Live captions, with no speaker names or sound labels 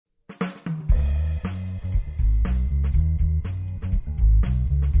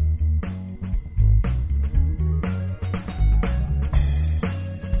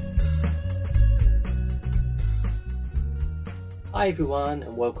Hi everyone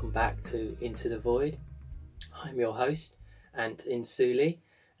and welcome back to Into the Void. I'm your host, Ant Insuli,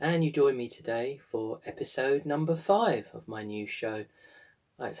 and you join me today for episode number 5 of my new show.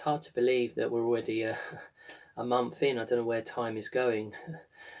 It's hard to believe that we're already a month in. I don't know where time is going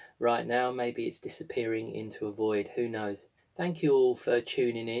right now. Maybe it's disappearing into a void, who knows. Thank you all for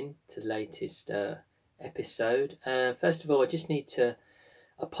tuning in to the latest episode. First of all, I just need to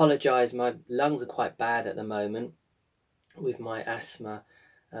apologise. My lungs are quite bad at the moment with my asthma,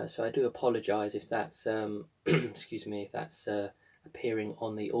 so I do apologise if that's excuse me, if that's appearing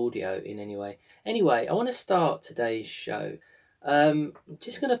on the audio in any way. Anyway, I want to start today's show.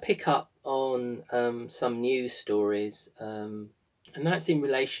 Just going to pick up on some news stories, and that's in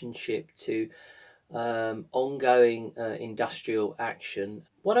relationship to ongoing industrial action.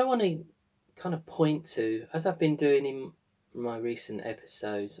 What I want to kind of point to, as I've been doing in my recent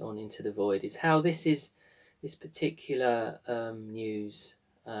episodes on Into the Void, is how this particular news,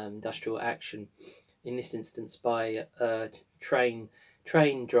 industrial action, in this instance by train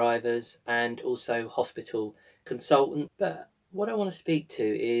drivers and also hospital consultant. But what I want to speak to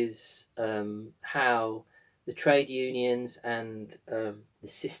is how the trade unions and the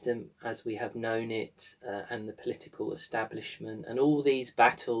system as we have known it, and the political establishment and all these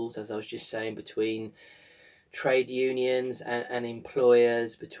battles, as I was just saying, between trade unions and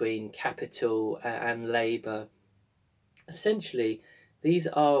employers, between capital and labour. Essentially, these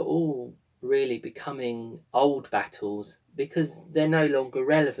are all really becoming old battles because they're no longer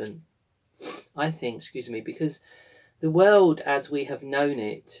relevant. I think, because the world as we have known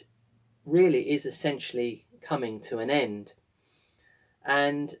it really is essentially coming to an end.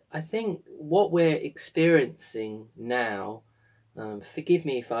 And I think what we're experiencing now, forgive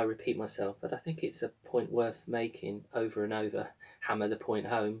me if I repeat myself, but I think it's a point worth making over and over, hammer the point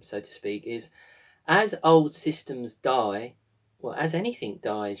home, so to speak, is as old systems die, well, as anything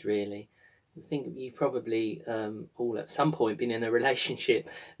dies really. I think you've probably all at some point been in a relationship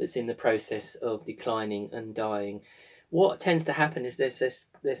that's in the process of declining and dying. What tends to happen is there's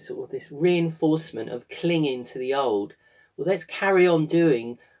sort of this reinforcement of clinging to the old. Well, let's carry on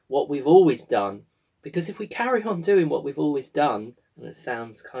doing what we've always done, because if we carry on doing what we've always done, and it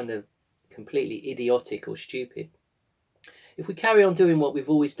sounds kind of completely idiotic or stupid, if we carry on doing what we've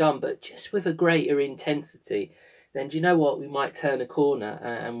always done but just with a greater intensity, then do you know what, we might turn a corner,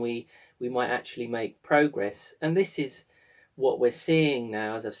 and we might actually make progress. And this is what we're seeing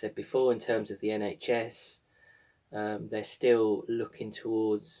now, as I've said before, in terms of the NHS. They're still looking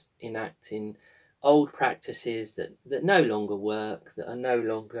towards enacting old practices that no longer work, that are no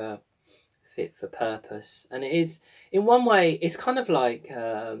longer fit for purpose. And it is, in one way, it's kind of like,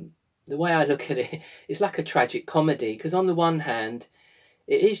 the way I look at it, it's like a tragic comedy, because on the one hand,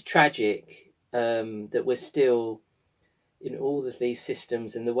 it is tragic that we're still in all of these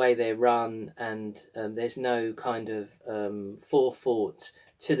systems and the way they're run, and there's no kind of forethought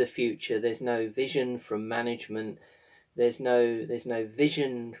to the future. There's no vision from management. There's no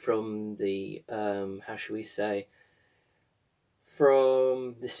vision from the how shall we say,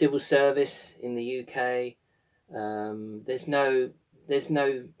 from the civil service in the UK. There's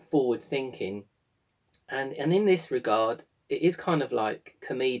no forward thinking, and in this regard, it is kind of like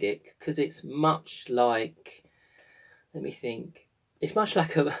comedic, because it's much like, let me think, it's much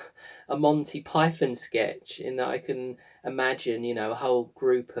like a Monty Python sketch, in that I can imagine, a whole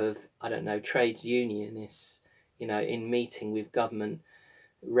group of, I don't know, trades unionists, in meeting with government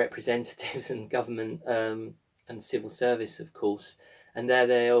representatives and government and civil service, of course, and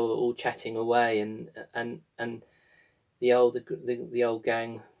they're all chatting away, and the old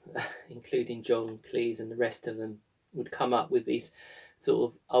gang, including John Cleese and the rest of them, would come up with these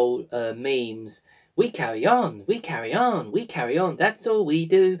sort of old memes. We carry on, we carry on, we carry on, that's all we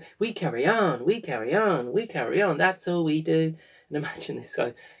do. We carry on, we carry on, we carry on, that's all we do. And imagine this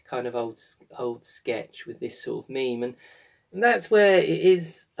kind of old sketch with this sort of meme, and that's where it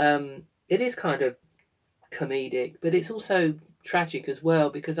is. It is kind of comedic, but it's also tragic as well,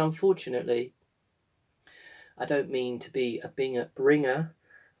 because unfortunately, I don't mean to be a bringer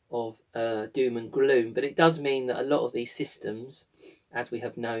of doom and gloom, but it does mean that a lot of these systems, as we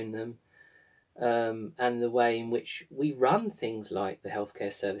have known them, and the way in which we run things like the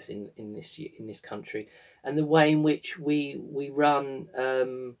healthcare service in this country, and the way in which we run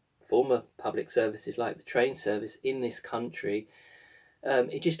former public services like the train service in this country,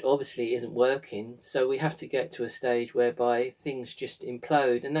 it just obviously isn't working. So we have to get to a stage whereby things just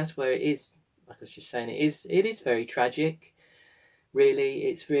implode, and that's where it is. Like I was just saying, it is very tragic. Really,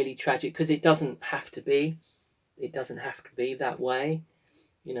 it's really tragic, because it doesn't have to be. It doesn't have to be that way.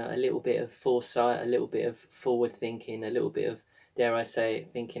 A little bit of foresight, a little bit of forward thinking, a little bit of dare I say it,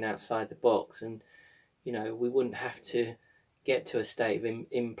 thinking outside the box, and we wouldn't have to get to a state of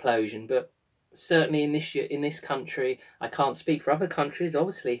implosion. But certainly in this country, I can't speak for other countries,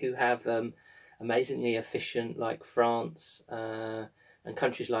 obviously, who have amazingly efficient, like France, and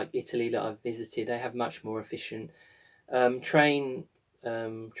countries like Italy that I've visited. They have much more efficient train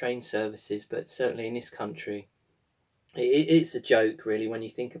train services. But certainly in this country, it's a joke, really, when you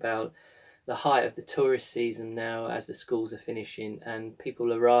think about the height of the tourist season now, as the schools are finishing and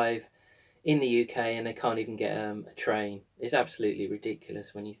people arrive in the UK and they can't even get a train. It's absolutely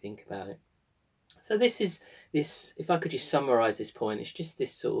ridiculous when you think about it. So this. If I could just summarise this point, it's just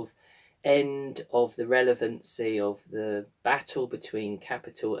this sort of end of the relevancy of the battle between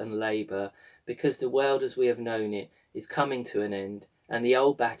capital and labour, because the world as we have known it is coming to an end, and the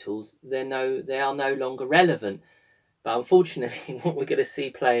old battles they are no longer relevant. But unfortunately, what we're going to see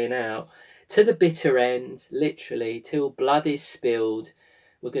playing out to the bitter end, literally, till blood is spilled,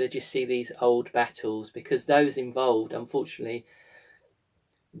 we're going to just see these old battles, because those involved, unfortunately,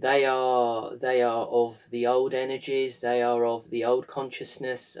 they are of the old energies, they are of the old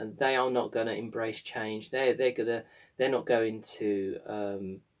consciousness, and they are not going to embrace change. They're not going to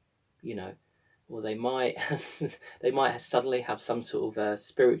you know well, they might they might suddenly have some sort of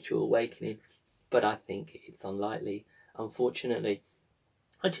spiritual awakening, but I think it's unlikely, unfortunately.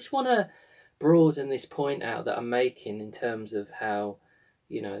 I just want to broaden this point out that I'm making in terms of how,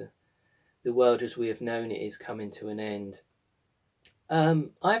 you know, the world as we have known it is coming to an end.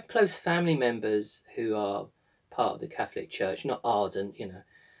 I have close family members who are part of the Catholic Church, not ardent,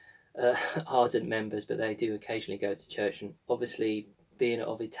 ardent members, but they do occasionally go to church. And obviously, being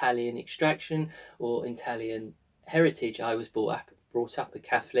of Italian extraction or Italian heritage, I was brought up a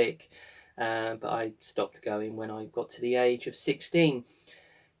Catholic, but I stopped going when I got to the age of 16.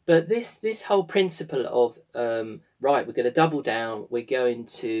 But this whole principle of right, we're going to double down. We're going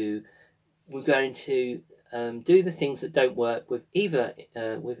to do the things that don't work with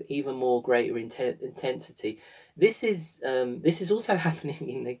even more greater intensity. This is also happening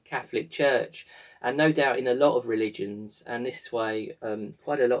in the Catholic Church, and no doubt in a lot of religions. And this is why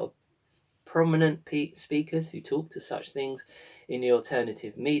quite a lot of prominent speakers who talk to such things in the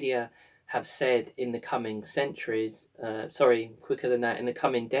alternative media have said in the coming centuries, quicker than that, in the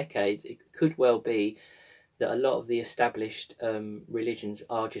coming decades, it could well be that a lot of the established religions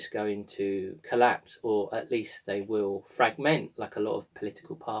are just going to collapse, or at least they will fragment, like a lot of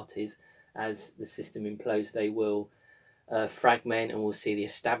political parties. As the system implodes, they will fragment, and we'll see the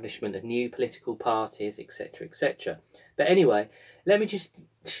establishment of new political parties, etc., etc. But anyway, let me just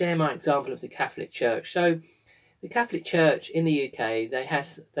share my example of the Catholic Church. So, the Catholic Church in the UK,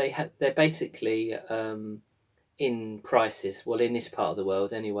 they're basically in crisis. Well, in this part of the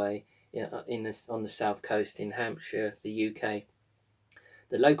world, anyway, on the south coast in Hampshire, the UK,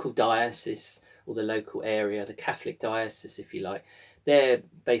 the local diocese, or the local area, the Catholic diocese, if you like, they're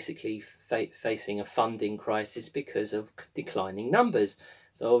basically facing a funding crisis because of declining numbers.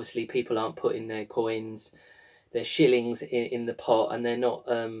 So obviously, people aren't putting their coins, their shillings in the pot, and they're not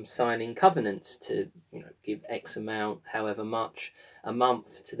signing covenants to give X amount, however much, a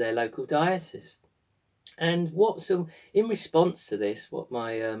month to their local diocese. And in response to this, what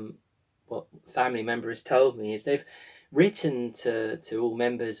family member has told me is they've written to all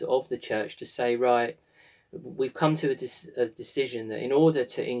members of the church to say, right, we've come to a decision that in order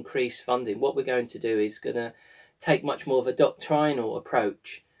to increase funding, what we're going to do is going to take much more of a doctrinal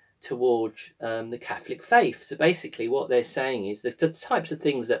approach towards the Catholic faith. So basically what they're saying is the types of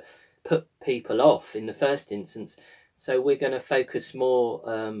things that put people off in the first instance. So we're going to focus more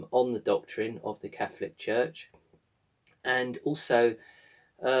on the doctrine of the Catholic Church, and also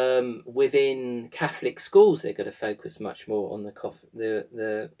within Catholic schools they're going to focus much more on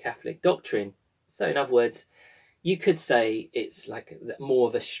the Catholic doctrine. So in other words, you could say it's like more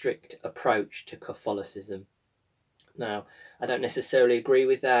of a strict approach to Catholicism. Now, I don't necessarily agree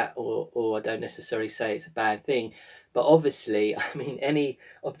with that, or I don't necessarily say it's a bad thing, but obviously, I mean, any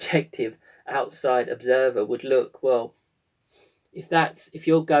objective outside observer would look, well, if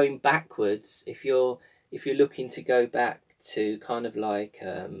you're going backwards, if you're looking to go back to kind of like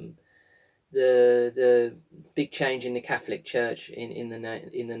the big change in the Catholic Church in the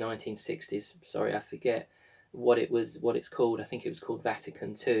 1960s. Sorry, I forget what it's called. I think it was called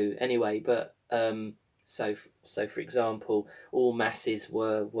Vatican II. Anyway, but so for example, all masses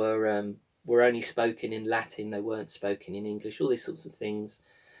were only spoken in Latin. They weren't spoken in English. All these sorts of things.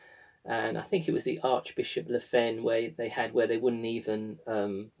 And I think it was the Archbishop Le Fen where they wouldn't even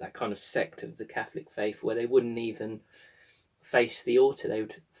that kind of sect of the Catholic faith where they wouldn't even face the altar. They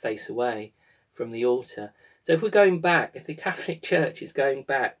would face away from the altar. So if we're going back, if the Catholic Church is going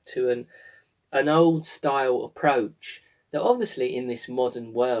back to an old style approach that obviously in this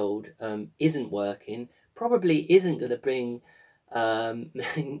modern world isn't working, probably isn't going to bring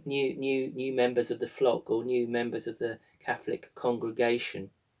new members of the flock or new members of the Catholic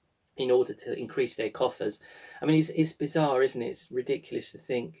congregation in order to increase their coffers. I mean, it's bizarre, isn't it? It's ridiculous to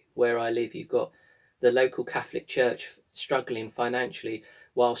think where I live, you've got the local Catholic Church struggling financially,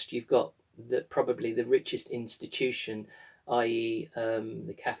 whilst you've got probably the richest institution, i.e.,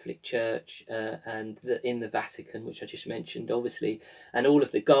 the Catholic Church and in the Vatican, which I just mentioned, obviously, and all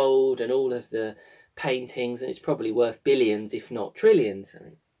of the gold and all of the paintings, and it's probably worth billions, if not trillions. I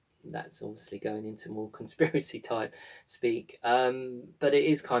mean, that's obviously going into more conspiracy type speak, but it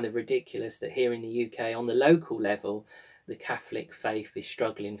is kind of ridiculous that here in the UK, on the local level, the Catholic faith is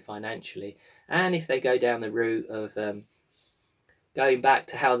struggling financially. And if they go down the route of going back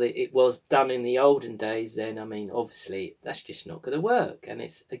to how it was done in the olden days, then I mean, obviously, that's just not going to work. And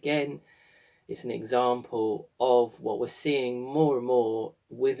it's an example of what we're seeing more and more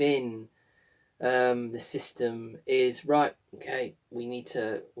within the system is right. Okay, we need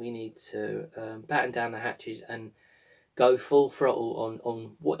to batten down the hatches and go full throttle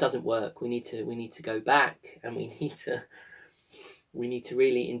on what doesn't work. We need to go back, and we need to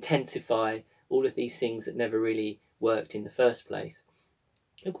really intensify all of these things that never really worked in the first place.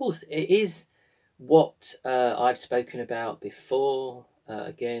 Of course, it is what I've spoken about before.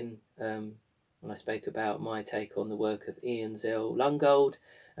 Again, when I spoke about my take on the work of Ian Zell Lungold,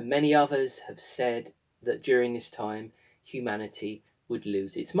 and many others have said that during this time, humanity would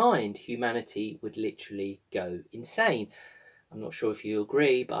lose its mind. Humanity would literally go insane. I'm not sure if you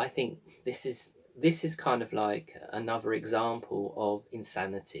agree, but I think this is kind of like another example of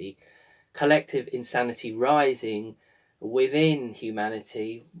insanity, collective insanity rising within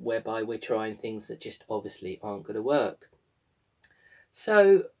humanity, whereby we're trying things that just obviously aren't going to work.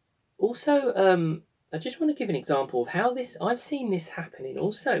 So, also, I just want to give an example of how I've seen this happening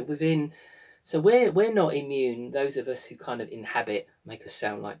also within. So we're not immune. Those of us who kind of inhabit, make us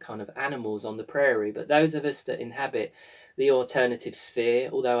sound like kind of animals on the prairie, but those of us that inhabit the alternative sphere,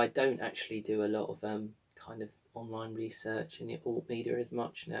 although I don't actually do a lot of kind of online research in the alt media as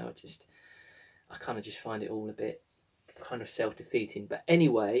much now. I kind of just find it all a bit kind of self-defeating. But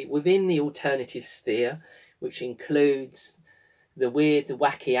anyway, within the alternative sphere, which includes the weird, the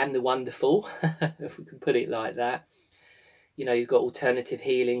wacky, and the wonderful, if we can put it like that. You know, you've got alternative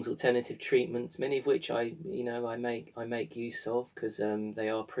healings, alternative treatments, many of which I make use of because they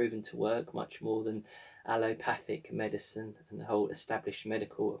are proven to work much more than allopathic medicine and the whole established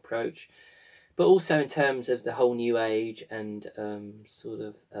medical approach. But also in terms of the whole New Age and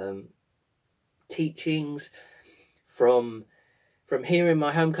teachings from here in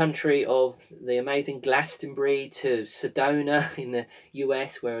my home country of the amazing Glastonbury to Sedona in the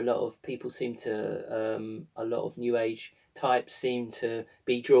US, where a lot of people seem to, a lot of New Age types seem to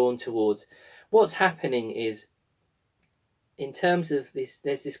be drawn towards. What's happening is, in terms of this,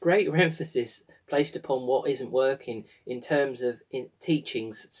 there's this greater emphasis placed upon what isn't working in terms of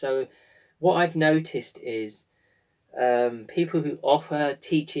teachings. So what I've noticed is people who offer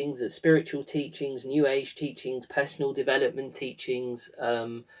teachings, spiritual teachings, New Age teachings, personal development teachings,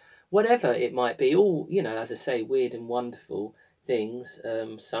 whatever it might be, all, you know, as I say, weird and wonderful things,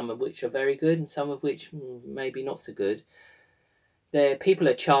 some of which are very good and some of which maybe not so good. People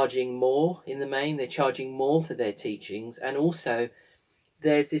are charging more in the main, they're charging more for their teachings, and also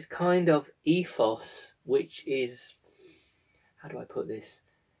there's this kind of ethos which is, how do I put this?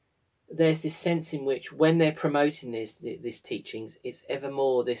 There's this sense in which when they're promoting this teachings, it's ever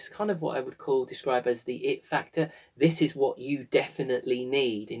more this kind of what I would describe as the it factor. This is what you definitely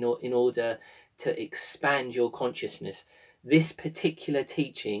need in order to expand your consciousness. This particular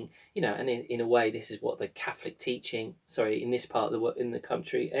teaching, you know, and in a way, this is what the Catholic teaching, sorry, in this part of in the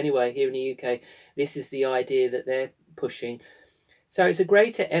country, anyway, here in the UK, this is the idea that they're pushing. So it's a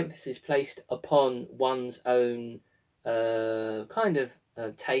greater emphasis placed upon one's own kind of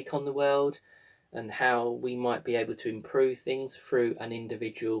take on the world and how we might be able to improve things through an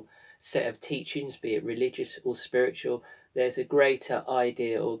individual set of teachings, be it religious or spiritual. There's a greater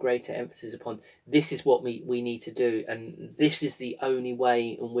idea or greater emphasis upon this is what we need to do, and this is the only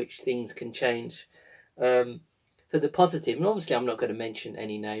way in which things can change for the positive. And obviously I'm not going to mention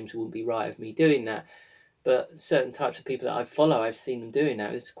any names, it wouldn't be right of me doing that. But certain types of people that I follow, I've seen them doing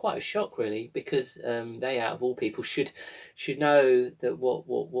that. It's quite a shock, really, because they, out of all people, should know that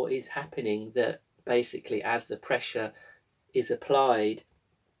what is happening. That basically, as the pressure is applied,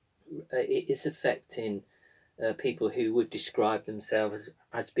 it is affecting people who would describe themselves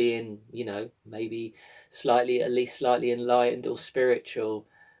as being, you know, maybe slightly, at least slightly enlightened or spiritual.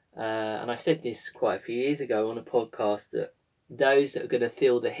 And I said this quite a few years ago on a podcast, that those that are going to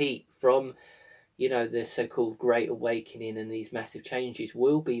feel the heat from, you know, the so-called Great Awakening and these massive changes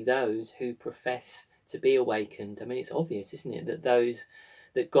will be those who profess to be awakened. I mean, it's obvious, isn't it, that those,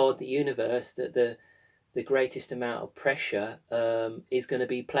 that God, the universe, that the greatest amount of pressure is going to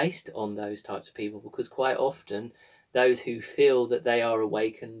be placed on those types of people, because quite often those who feel that they are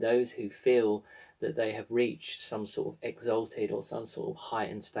awakened, those who feel that they have reached some sort of exalted or some sort of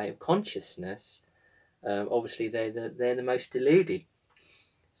heightened state of consciousness, obviously they're the most deluded.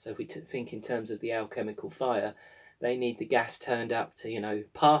 So if we think in terms of the alchemical fire, they need the gas turned up to, you know,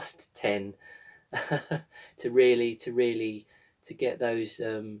 past 10 to really to get those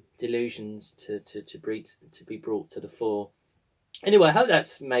delusions to be brought to the fore. Anyway, I hope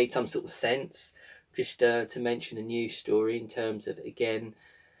that's made some sort of sense. Just to mention a news story in terms of, again,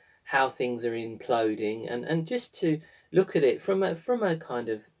 how things are imploding, and just to look at it from a kind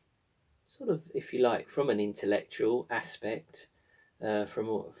of, sort of, if you like, from an intellectual aspect,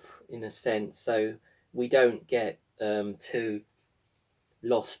 from, in a sense, so we don't get too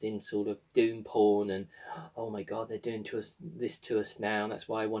lost in sort of doom porn and, oh my god, they're doing to us this to us now. And that's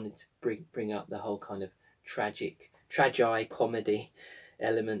why I wanted to bring up the whole kind of tragi comedy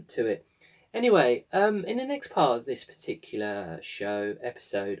element to it. Anyway, in the next part of this particular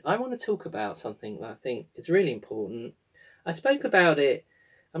episode, I want to talk about something that I think is really important. I spoke about it.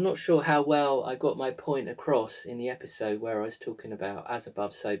 I'm not sure how well I got my point across in the episode where I was talking about as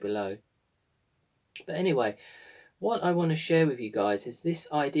above, so below. But anyway, what I want to share with you guys is this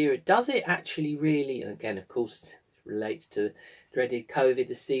idea. Does it actually really, and again, of course, it relates to the dreaded COVID,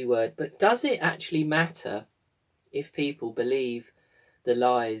 the C word, but does it actually matter if people believe the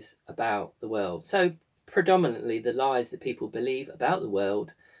lies about the world? So predominantly the lies that people believe about the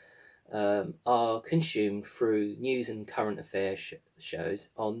world are consumed through news and current affairs shows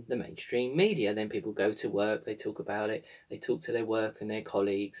on the mainstream media. Then people go to work, they talk about it, they talk to their work and their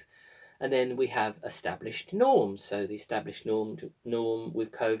colleagues. And then we have established norms. So the established norm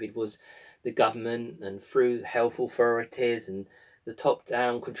with COVID was the government, and through health authorities and the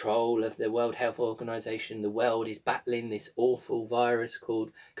top-down control of the World Health Organization, the world is battling this awful virus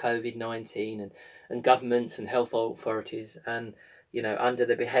called COVID-19, and governments and health authorities, and, you know, under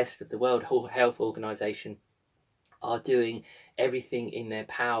the behest of the World Health Organization, are doing everything in their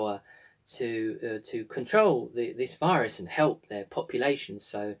power to control this virus and help their populations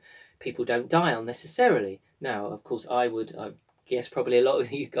so people don't die unnecessarily. Now, of course, I guess probably a lot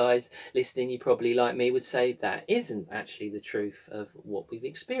of you guys listening, you probably, like me, would say that isn't actually the truth of what we've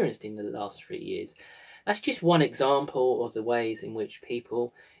experienced in the last 3 years. That's just one example of the ways in which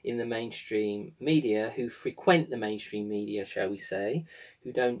people in the mainstream media, who frequent the mainstream media, shall we say,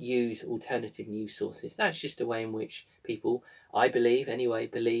 who don't use alternative news sources, that's just a way in which people, I believe anyway,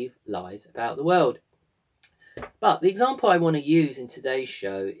 believe lies about the world. But the example I want to use in today's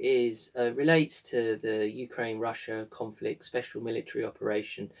show is relates to the Ukraine-Russia conflict, special military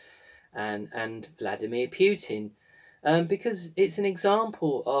operation, and Vladimir Putin, because it's an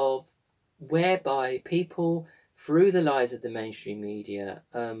example of whereby people, through the lies of the mainstream media,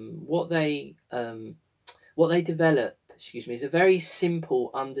 what they develop, is a very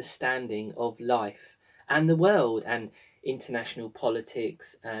simple understanding of life and the world and international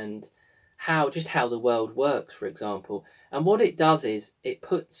politics and how the world works, for example. And what it does is it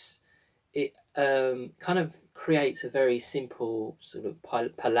kind of creates a very simple sort of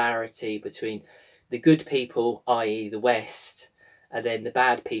polarity between the good people, i.e. the West, and then the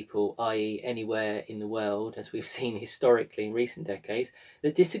bad people, i.e. anywhere in the world, as we've seen historically in recent decades,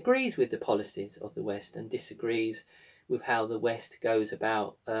 that disagrees with the policies of the West and disagrees with how the West goes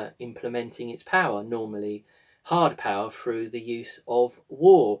about implementing its power, normally hard power, through the use of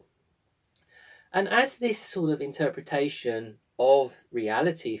war. And as this sort of interpretation of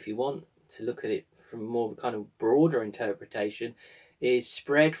reality, if you want to look at it from more of a kind of broader interpretation, is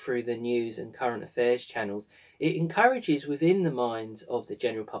spread through the news and current affairs channels, it encourages within the minds of the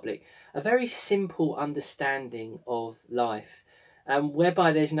general public a very simple understanding of life,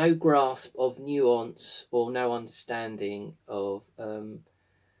 whereby there's no grasp of nuance or no understanding of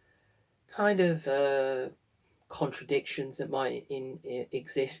contradictions that might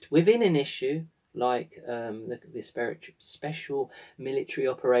exist within an issue, like the special military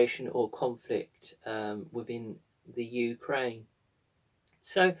operation or conflict within the Ukraine.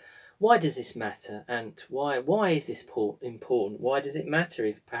 So Why does this matter, and why is this important? Why does it matter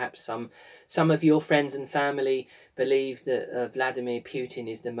if perhaps some of your friends and family believe that Vladimir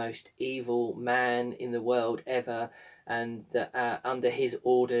Putin is the most evil man in the world ever, and that under his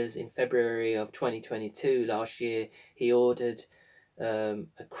orders in February of 2022 last year, he ordered a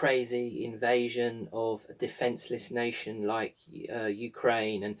crazy invasion of a defenseless nation like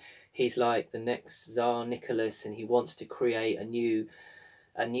Ukraine, and he's like the next Tsar Nicholas, and he wants to create a new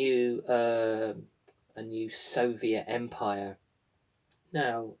uh, a new Soviet empire.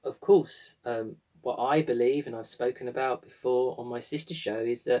 Now, of course, what I believe, and I've spoken about before on my sister show,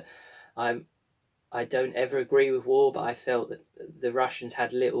 is that I'm I don't ever agree with war, but I felt that the Russians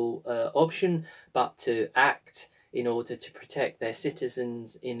had little option but to act in order to protect their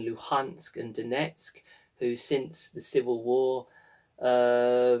citizens in Luhansk and Donetsk, who since the civil war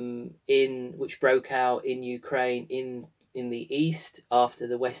in which broke out in Ukraine in the east after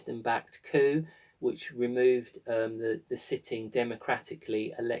the Western-backed coup, which removed the sitting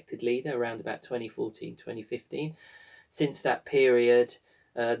democratically elected leader around about 2014, 2015. Since that period,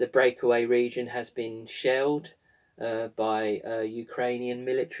 the breakaway region has been shelled by Ukrainian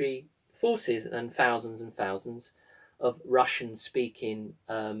military forces, and thousands of Russian speaking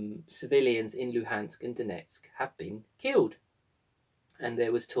civilians in Luhansk and Donetsk have been killed. And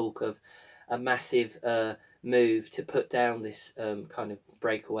there was talk of a massive move to put down this kind of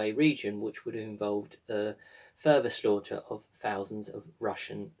breakaway region, which would have involved further slaughter of thousands of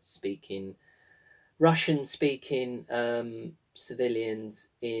Russian speaking civilians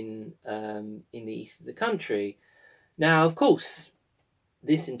in the east of the country. Now, of course,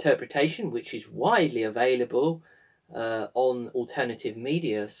 this interpretation, which is widely available on alternative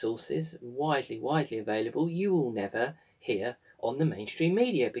media sources, widely available, you will never hear on the mainstream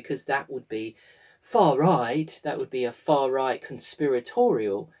media, because that would be far right. That would be a far right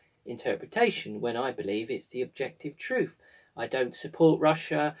conspiratorial interpretation, when I believe it's the objective truth. I don't support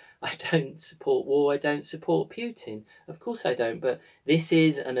Russia. I don't support war. I don't support Putin. Of course I don't. But this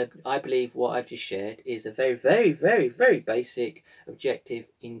is, and I believe what I've just shared is a very basic objective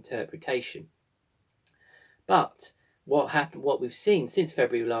interpretation. But what happened? What we've seen since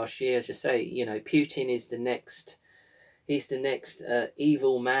February last year, as I say, Putin is the next. He's the next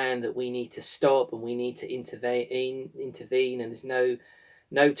evil man that we need to stop, and we need to intervene. And there's no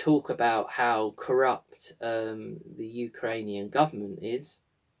talk about how corrupt the Ukrainian government is.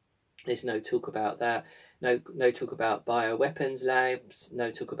 There's no talk about that. No talk about bioweapons labs.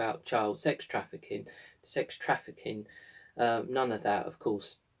 No talk about child sex trafficking. None of that, of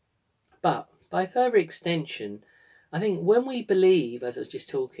course. But by further extension, I think when we believe, as I was just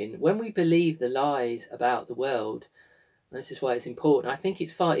talking, when we believe the lies about the world, and this is why it's important, I think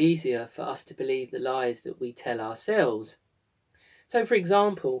it's far easier for us to believe the lies that we tell ourselves. So, for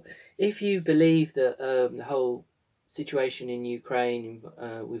example, if you believe that the whole situation in Ukraine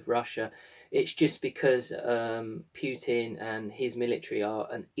with Russia, it's just because Putin and his military are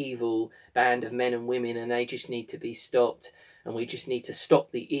an evil band of men and women, and they just need to be stopped, and we just need to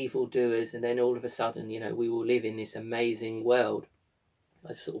stop the evildoers, and then all of a sudden, we will live in this amazing world.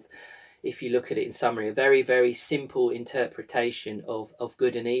 I sort of, if you look at it in summary, a very simple interpretation of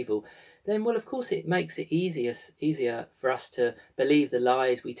good and evil, then, well, of course, it makes it easier for us to believe the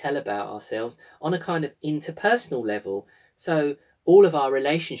lies we tell about ourselves on a kind of interpersonal level. So all of our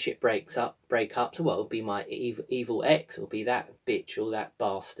relationship breakups, well, it'll be my evil ex, or be that bitch or that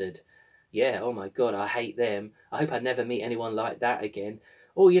bastard. Yeah, oh my God, I hate them. I hope I never meet anyone like that again.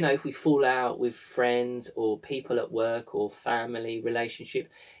 Or, if we fall out with friends or people at work or family relationship,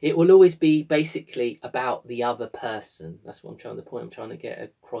 it will always be basically about the other person. That's what the point I'm trying to get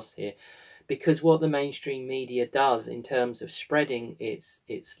across here. Because what the mainstream media does in terms of spreading its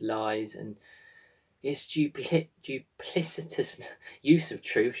lies and its duplicitous use of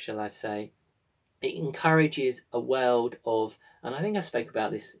truth, shall I say, it encourages a world of, and I think I spoke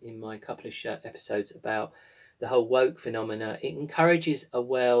about this in my couple of episodes about the whole woke phenomena. It encourages a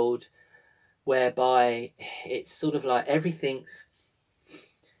world whereby it's sort of like it's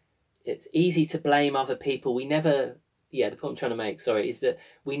easy to blame other people. The point I'm trying to make, is that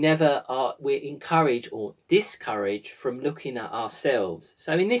we're encouraged or discouraged from looking at ourselves.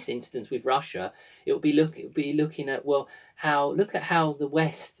 So in this instance with Russia, it would be looking at, look at how the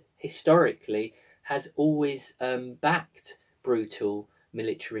West historically has always backed brutal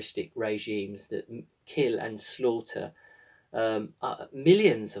militaristic regimes that kill and slaughter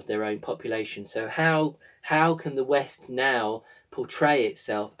millions of their own population. So how can the West now portray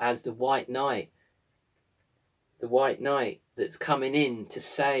itself as the white knight that's coming in to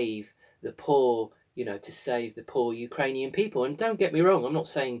save the poor, to save the poor Ukrainian people? And don't get me wrong, I'm not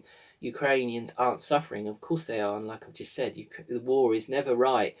saying Ukrainians aren't suffering. Of course they are, and like I've just said, the war is never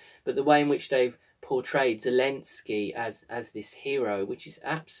right. But the way in which they've portrayed Zelensky as this hero, which is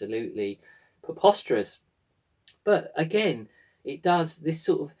absolutely preposterous. But again, it does this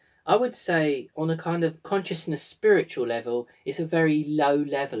sort of, I would say, on a kind of consciousness spiritual level, it's a very low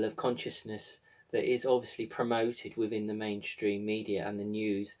level of consciousness that is obviously promoted within the mainstream media and the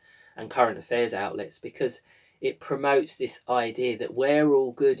news and current affairs outlets, because it promotes this idea that we're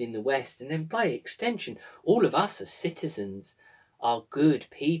all good in the West, and then by extension, all of us as citizens are good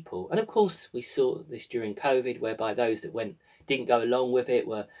people. And of course, we saw this during COVID, whereby those that didn't go along with it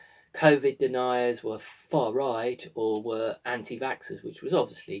were COVID deniers, were far right, or were anti-vaxxers, which was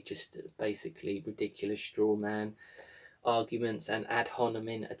obviously just basically ridiculous straw man arguments and ad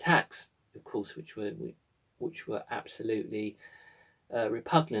hominem attacks, of course, which were absolutely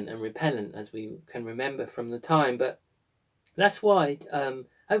repugnant and repellent, as we can remember from the time. But that's why,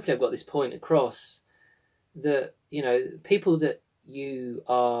 hopefully, I've got this point across, that people that you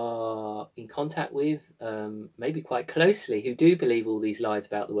are in contact with, maybe quite closely, who do believe all these lies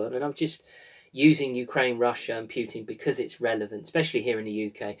about the world. And I'm just using Ukraine, Russia, and Putin because it's relevant, especially here in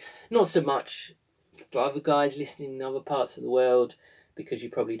the UK. Not so much for other guys listening in other parts of the world, because you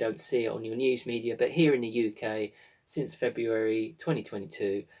probably don't see it on your news media. But here in the UK, since February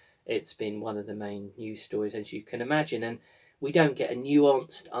 2022, it's been one of the main news stories, as you can imagine. And we don't get a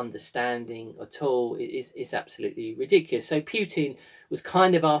nuanced understanding at all. It's absolutely ridiculous. So Putin was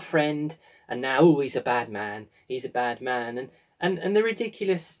kind of our friend, and now, he's a bad man. He's a bad man. And the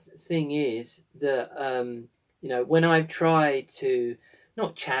ridiculous thing is that, when I've tried to,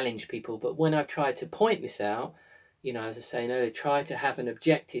 not challenge people, but when I've tried to point this out, as I was saying earlier, try to have an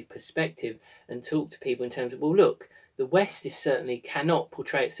objective perspective and talk to people in terms of, well, look, the West is certainly cannot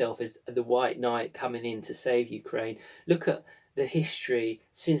portray itself as the white knight coming in to save Ukraine. Look at the history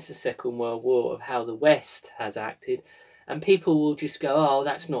since the Second World War of how the West has acted, and people will just go, oh,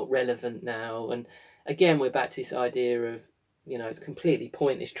 that's not relevant now. And again, we're back to this idea of, it's completely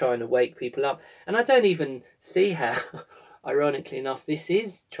pointless trying to wake people up. And I don't even see how, ironically enough, this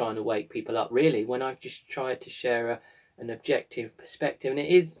is trying to wake people up, really, when I've just tried to share an objective perspective. And it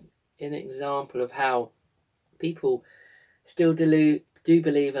is an example of how people still do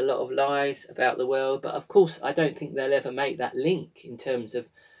believe a lot of lies about the world. But of course, I don't think they'll ever make that link in terms of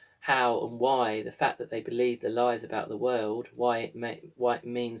how and why the fact that they believe the lies about the world, why it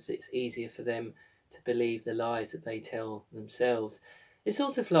means it's easier for them to believe the lies that they tell themselves. It's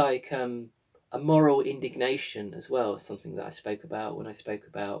sort of like a moral indignation as well, something that I spoke about when I spoke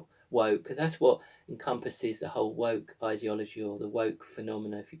about woke, because that's what encompasses the whole woke ideology, or the woke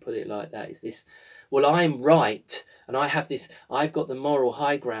phenomena, if you put it like that, is this, well, I'm right, and I've got the moral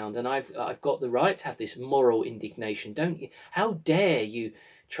high ground, and I've got the right to have this moral indignation. Don't you? How dare you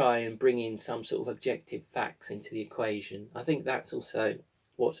try and bring in some sort of objective facts into the equation? I think that's also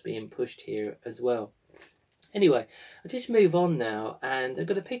what's being pushed here as well. Anyway, I'll just move on now, and I'm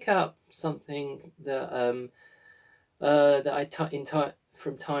going to pick up something that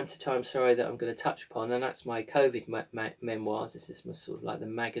from time to time, that I'm going to touch upon, and that's my COVID memoirs. This is my sort of like the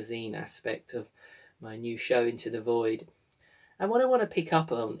magazine aspect of my new show, Into the Void. And what I want to pick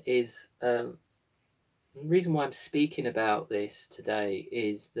up on is, the reason why I'm speaking about this today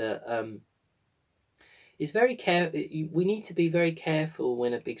is that we need to be very careful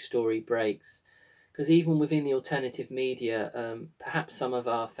when a big story breaks, because even within the alternative media, perhaps some of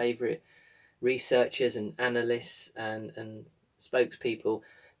our favourite researchers and analysts and spokespeople,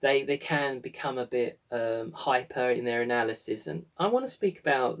 they can become a bit hyper in their analysis. And I want to speak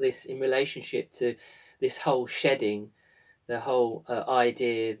about this in relationship to this whole shedding, the whole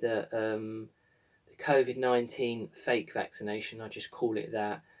idea that the COVID-19 fake vaccination, I just call it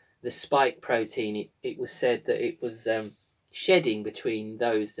that, the spike protein, it was said that it was shedding between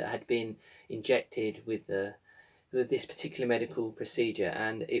those that had been injected with this particular medical procedure,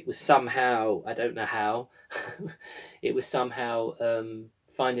 and it was somehow, I don't know how, it was somehow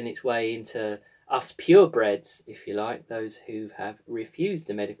finding its way into us purebreds, if you like, those who have refused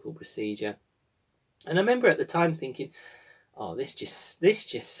the medical procedure. And I remember at the time thinking, oh, this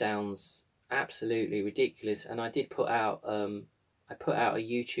just sounds absolutely ridiculous. And I did put out a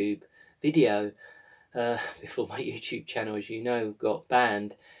YouTube video before my YouTube channel, as you know, got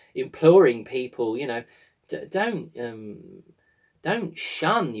banned, imploring people, don't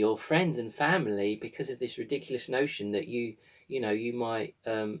shun your friends and family because of this ridiculous notion that you might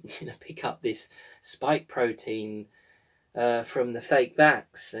pick up this spike protein from the fake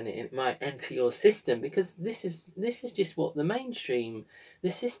vax, and it might enter your system, because this is just what the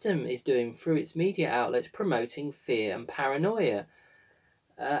system is doing through its media outlets, promoting fear and paranoia.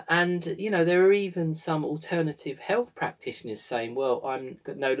 And there are even some alternative health practitioners saying, well, I'm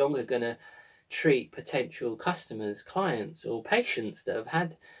no longer going to treat potential customers, clients, or patients that have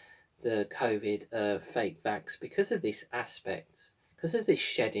had the COVID fake vax because of this aspect, because of this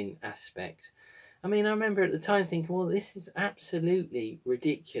shedding aspect. I mean, I remember at the time thinking, well, this is absolutely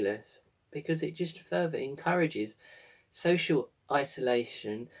ridiculous, because it just further encourages social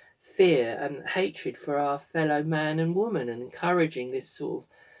isolation, fear, and hatred for our fellow man and woman, and encouraging this sort of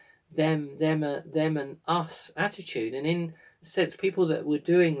them and us attitude. And in a sense, people that were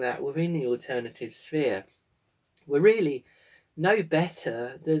doing that within the alternative sphere were really no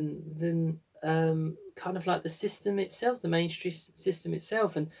better than kind of like the system itself, the mainstream system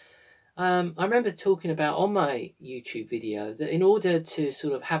itself. And I remember talking about on my YouTube video that in order to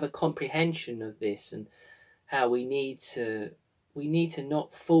sort of have a comprehension of this, and how we need to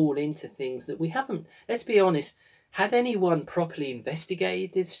not fall into things that we haven't, let's be honest, had anyone properly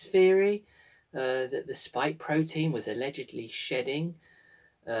investigated this theory, that the spike protein was allegedly shedding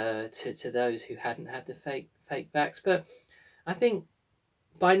to those who hadn't had the fake vax. But I think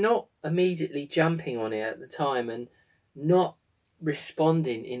by not immediately jumping on it at the time and not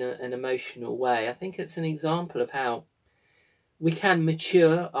responding in an emotional way, I think it's an example of how we can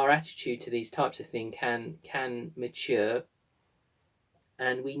mature. Our attitude to these types of things can mature,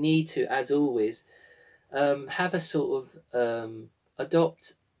 and we need to, as always, have a sort of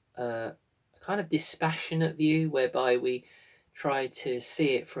adopt a kind of dispassionate view, whereby we try to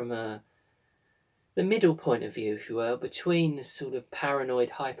see it from the middle point of view, if you will, between the sort of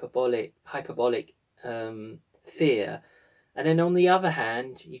paranoid hyperbolic fear, and then on the other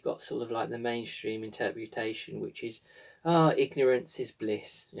hand, you've got sort of like the mainstream interpretation, which is, ignorance is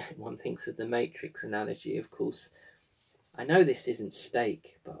bliss. One thinks of the Matrix analogy, of course. I know this isn't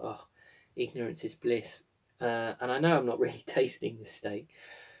steak, but ignorance is bliss. And I know I'm not really tasting the steak.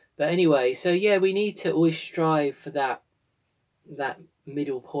 But anyway, so yeah, we need to always strive for that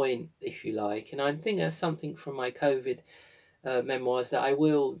middle point, if you like. And I think that's something from my COVID memoirs that I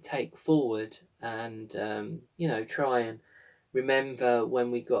will take forward, and try and remember when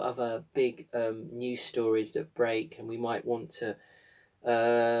we got other big news stories that break, and we might want to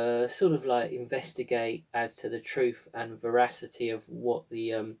sort of like investigate as to the truth and veracity of what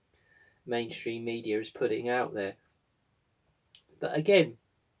the mainstream media is putting out there. But again,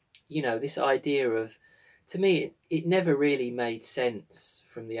 this idea of, to me, it never really made sense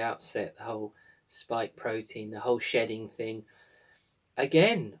from the outset, the whole spike protein, the whole shedding thing.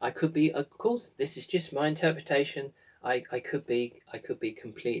 Again, I could be, of course, this is just my interpretation. I could be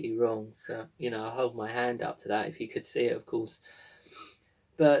completely wrong. So, I hold my hand up to that, if you could see it, of course.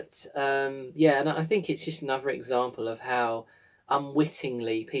 But yeah, and I think it's just another example of how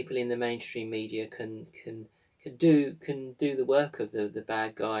unwittingly people in the mainstream media can do the work of the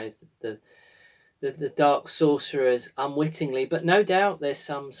bad guys, the dark sorcerers, unwittingly. But no doubt there's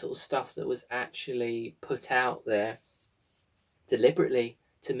some sort of stuff that was actually put out there deliberately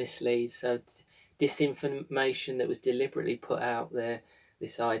to mislead. So disinformation that was deliberately put out there,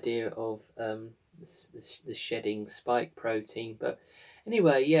 this idea of the shedding spike protein. But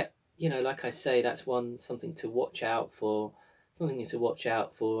anyway, yeah, like I say, that's something to watch out for,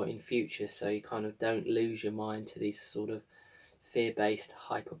 in future, so you kind of don't lose your mind to these sort of fear-based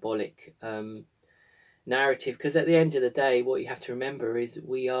hyperbolic narrative. Because at the end of the day, what you have to remember is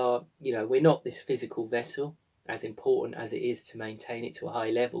we're not this physical vessel, as important as it is to maintain it to a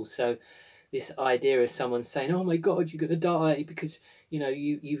high level. So this idea of someone saying, "Oh my God, you're going to die because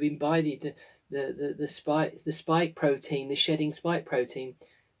you've imbibed the spike protein, the shedding spike protein."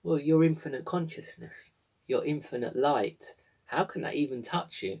 Well, your infinite consciousness, your infinite light. How can that even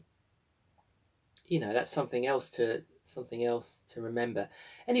touch you? That's something else to remember.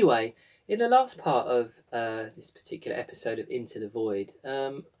 Anyway, in the last part of this particular episode of Into the Void,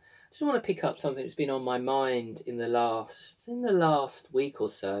 I just want to pick up something that's been on my mind in the last week or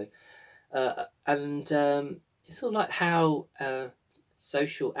so, and it's sort of like how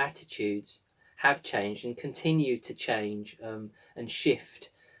social attitudes have changed and continue to change and shift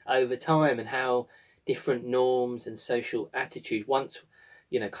over time, and how different norms and social attitudes once,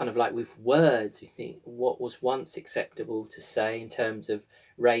 kind of like with words, we think what was once acceptable to say in terms of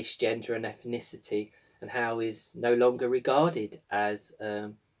race, gender, and ethnicity, and how is no longer regarded as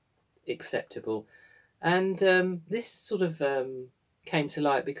acceptable. And this sort of came to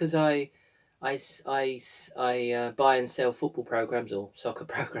light because I buy and sell football programs, or soccer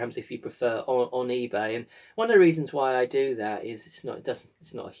programs if you prefer, on eBay. And one of the reasons why I do that is it's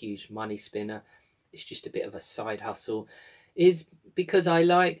not a huge money spinner. It's just a bit of a side hustle. is because I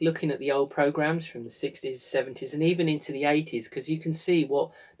like looking at the old programs from the 60s, 70s, and even into the 80s, because you can see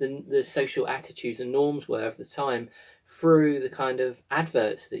what the social attitudes and norms were of the time through the kind of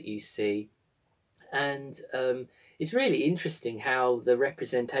adverts that you see. And it's really interesting how the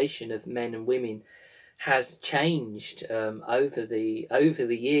representation of men and women has changed over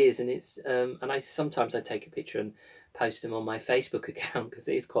the years, and I sometimes I take a picture and post them on my Facebook account because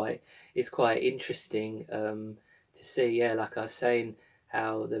it's quite interesting to see. Yeah, like I was saying,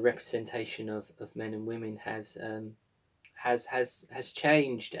 how the representation of men and women has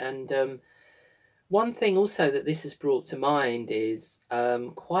changed. And one thing also that this has brought to mind is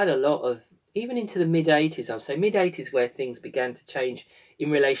quite a lot of, even into the mid 80s, I'll say mid 80s, where things began to change in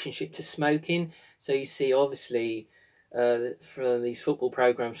relationship to smoking. So you see, obviously, from these football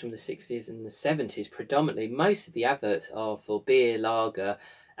programs from the 60s and the 70s, predominantly, most of the adverts are for beer, lager,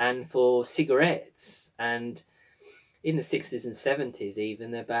 and for cigarettes. And in the 60s and 70s,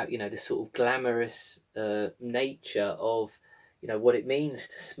 even about, the sort of glamorous nature of, what it means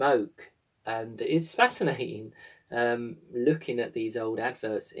to smoke. And it's fascinating looking at these old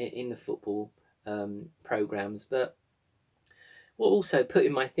adverts in the football programs. But what also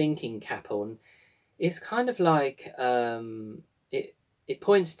putting my thinking cap on is kind of like it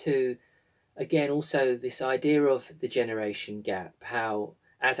points to, again, also this idea of the generation gap, how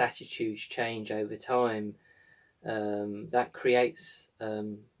as attitudes change over time, that creates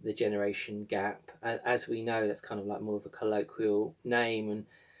the generation gap. As we know, that's kind of like more of a colloquial name,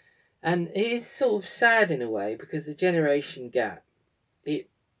 and it is sort of sad in a way, because the generation gap, it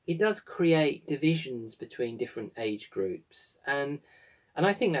it does create divisions between different age groups, and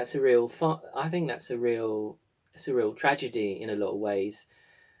I think that's a real I think that's a real it's a real tragedy in a lot of ways,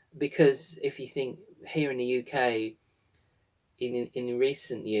 because if you think here in the UK, in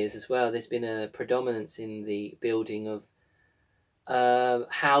recent years as well, there's been a predominance in the building of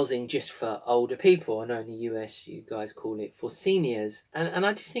housing just for older people. I know in the US you guys call it for seniors, and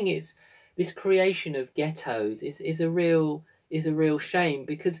I just think it's this creation of ghettos is a real shame,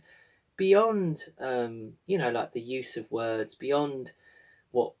 because beyond like the use of words, beyond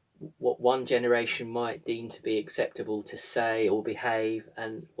what what one generation might deem to be acceptable to say or behave,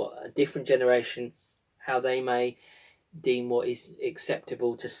 and what a different generation, how they may deem what is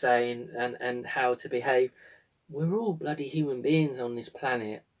acceptable to say, and how to behave. We're all bloody human beings on this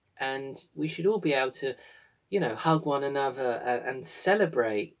planet, and we should all be able to, hug one another, and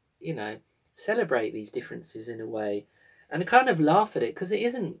celebrate these differences in a way, and kind of laugh at it, because it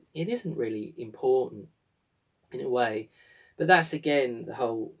isn't really important in a way. But that's again the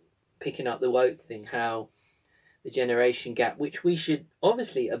whole picking up the woke thing, how the generation gap, which we should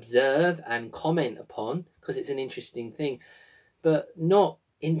obviously observe and comment upon because it's an interesting thing, but not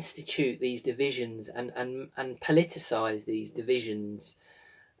institute these divisions, and politicize these divisions,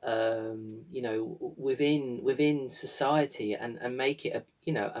 within society, and make it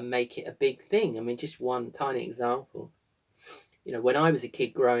a big thing. I mean, just one tiny example. When I was a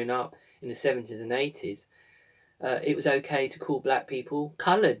kid growing up in the 70s and 80s, it was okay to call black people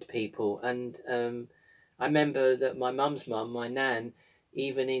coloured people, and I remember that my mum's mum, my nan,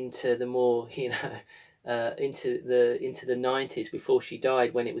 even into the more into the 90s, before she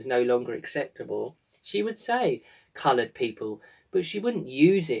died, when it was no longer acceptable, she would say coloured people, but she wouldn't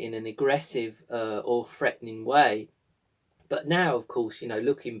use it in an aggressive or threatening way. But now, of course,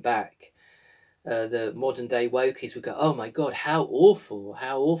 looking back, the modern day wokies would go, "Oh my God, how awful!"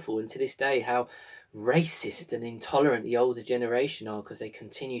 And to this day, how racist and intolerant the older generation are, because they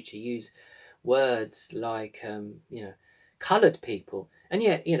continue to use words like, coloured people. And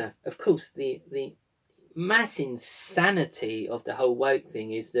yet, of course, the mass insanity of the whole woke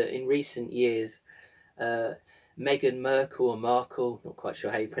thing is that in recent years, uh, Meghan Merkel, or Markle, not quite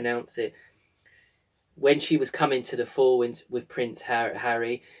sure how you pronounce it, when she was coming to the fore with Prince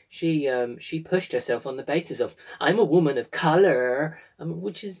Harry, she pushed herself on the basis of, "I'm a woman of color,"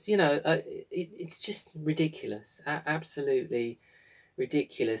 which is, it's just ridiculous, absolutely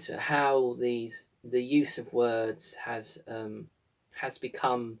ridiculous, how the use of words has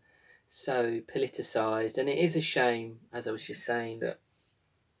become so politicized. And it is a shame, as I was just saying, that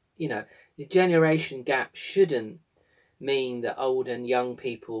the generation gap shouldn't mean that old and young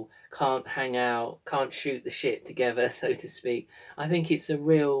people can't hang out, can't shoot the shit together, so to speak. I think it's a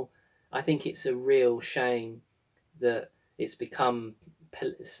real, I think it's a real shame that it's become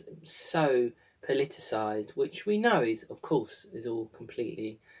so politicized, which we know is, of course, is all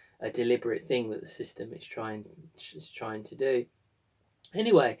completely a deliberate thing that the system is trying to do.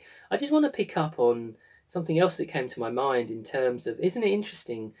 Anyway, I just want to pick up on something else that came to my mind, in terms of, isn't it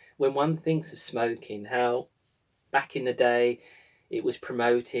interesting when one thinks of smoking, how back in the day, it was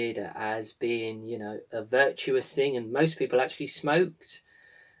promoted as being, you know, a virtuous thing, and most people actually smoked,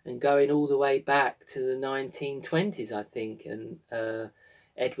 and going all the way back to the 1920s, I think. And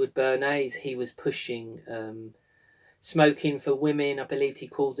Edward Bernays, he was pushing smoking for women. I believe he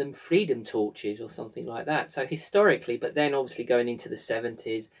called them freedom torches or something like that. So historically, but then obviously going into the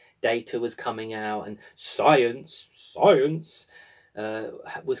 70s, data was coming out, and science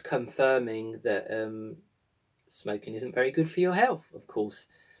was confirming that smoking isn't very good for your health, of course.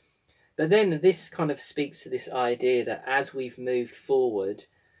 But then this kind of speaks to this idea that as we've moved forward,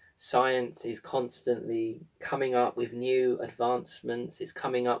 science is constantly coming up with new advancements. It's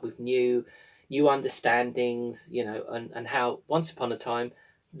coming up with new understandings, you know, and how once upon a time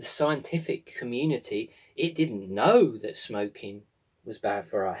the scientific community, it didn't know that smoking was bad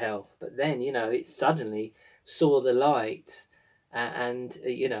for our health, but then, you know, it suddenly saw the light, and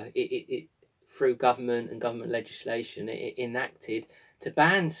you know, it through government and government legislation, it enacted to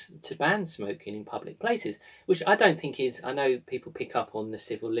ban smoking in public places, which I don't think is. I know people pick up on the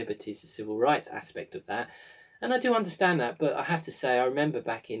civil liberties, the civil rights aspect of that, and I do understand that. But I have to say, I remember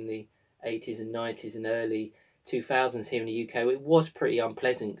back in the 80s and 90s and early 2000s here in the UK, it was pretty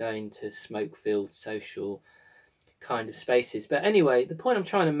unpleasant going to smoke-filled social kind of spaces. But anyway, the point I'm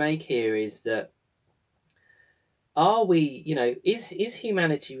trying to make here is that, are we, you know, is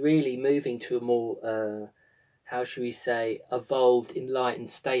humanity really moving to a more how should we say, evolved, enlightened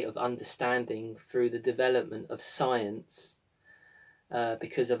state of understanding through the development of science,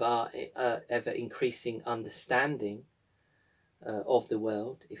 because of our ever increasing understanding of the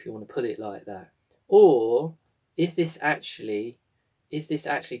world, if you want to put it like that? Or is this actually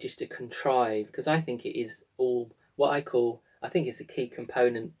just a contrived? Because I think it is all what I think it's a key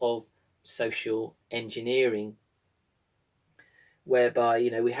component of social engineering, whereby,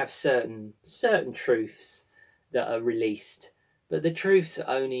 you know, we have certain truths that are released, but the truths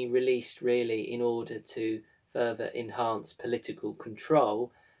are only released really in order to further enhance political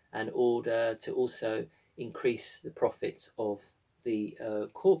control, and order to also increase the profits of the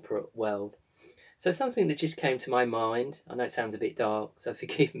corporate world. So something that just came to my mind, I know it sounds a bit dark, so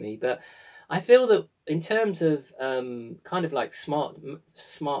forgive me, but I feel that in terms of kind of like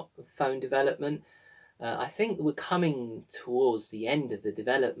smartphone development, I think we're coming towards the end of the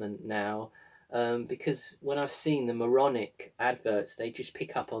development now, because when I've seen the moronic adverts, they just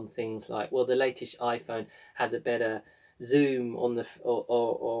pick up on things like, well, the latest iPhone has a better zoom on the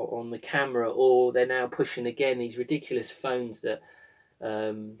or on the camera, or they're now pushing again these ridiculous phones that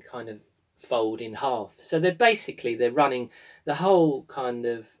kind of fold in half. So they're running the whole kind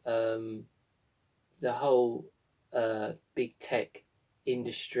of the whole big tech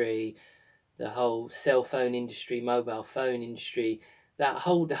industry, the whole cell phone industry, mobile phone industry, the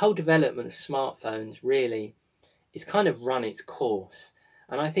whole development of smartphones really is kind of run its course.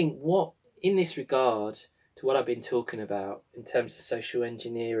 And I think what, in this regard to what I've been talking about in terms of social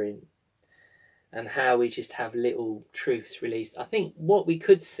engineering and how we just have little truths released, I think what we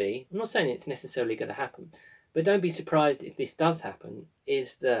could see, I'm not saying it's necessarily going to happen, but don't be surprised if this does happen,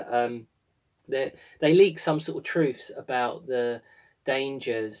 is that they leak some sort of truths about the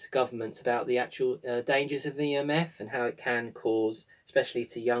dangers, governments, about the actual dangers of EMF and how it can cause, especially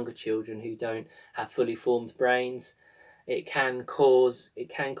to younger children who don't have fully formed brains, it can cause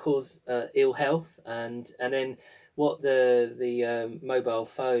ill health. And then what the mobile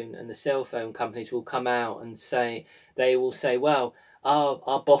phone and the cell phone companies will come out and say, they will say, well,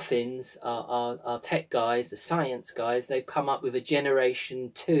 our boffins, our tech guys, the science guys, they've come up with a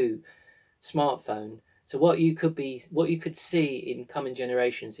generation 2 smartphone. So what you could see in coming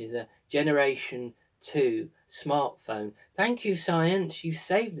generations is a generation 2 smartphone. Thank you, science, you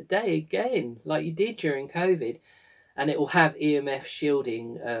saved the day again, like you did during COVID. And it will have EMF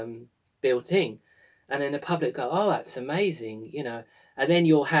shielding built in. And then the public go, oh, that's amazing, you know. And then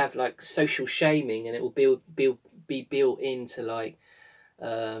you'll have like social shaming, and it will be built into like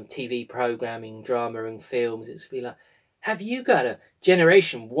TV programming, drama and films. It's be like, have you got a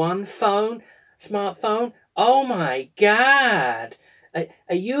generation 1 smartphone? Oh my God.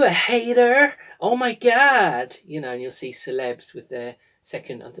 Are you a hater? Oh my God. You know, and you'll see celebs with their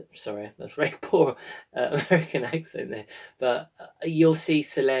second, sorry, that's very poor American accent there, but you'll see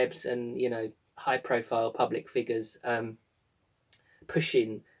celebs and, you know, high profile public figures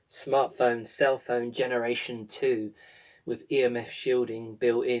pushing smartphone, cell phone generation 2 with EMF shielding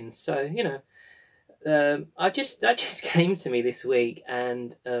built in. So, you know, that just came to me this week,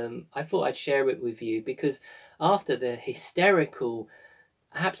 and I thought I'd share it with you, because after the hysterical,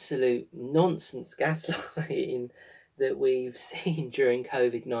 absolute nonsense gaslighting that we've seen during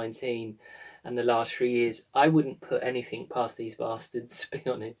COVID-19 and the last 3 years, I wouldn't put anything past these bastards, to be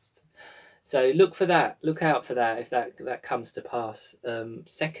honest. So look for that. Look out for that if that comes to pass.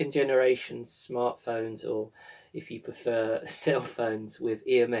 Second generation smartphones, or if you prefer, cell phones with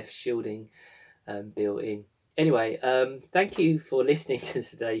EMF shielding built in. Anyway, thank you for listening to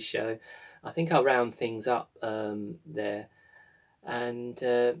today's show. I think I'll round things up there, and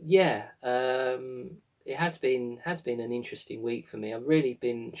it has been an interesting week for me. I've really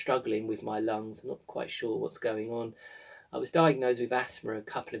been struggling with my lungs. I'm not quite sure what's going on. I was diagnosed with asthma a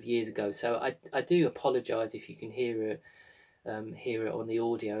couple of years ago, so I do apologise if you can hear it on the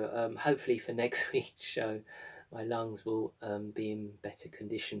audio. Hopefully for next week's show, my lungs will be in better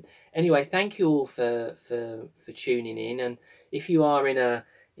condition. Anyway, thank you all for tuning in, and if you are in a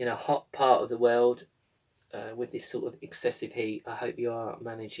hot part of the world with this sort of excessive heat, I hope you are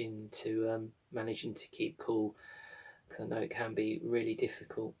managing to keep cool, because I know it can be really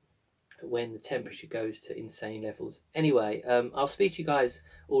difficult when the temperature goes to insane levels. Anyway, I'll speak to you guys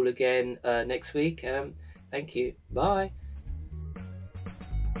all again next week. Thank you. Bye.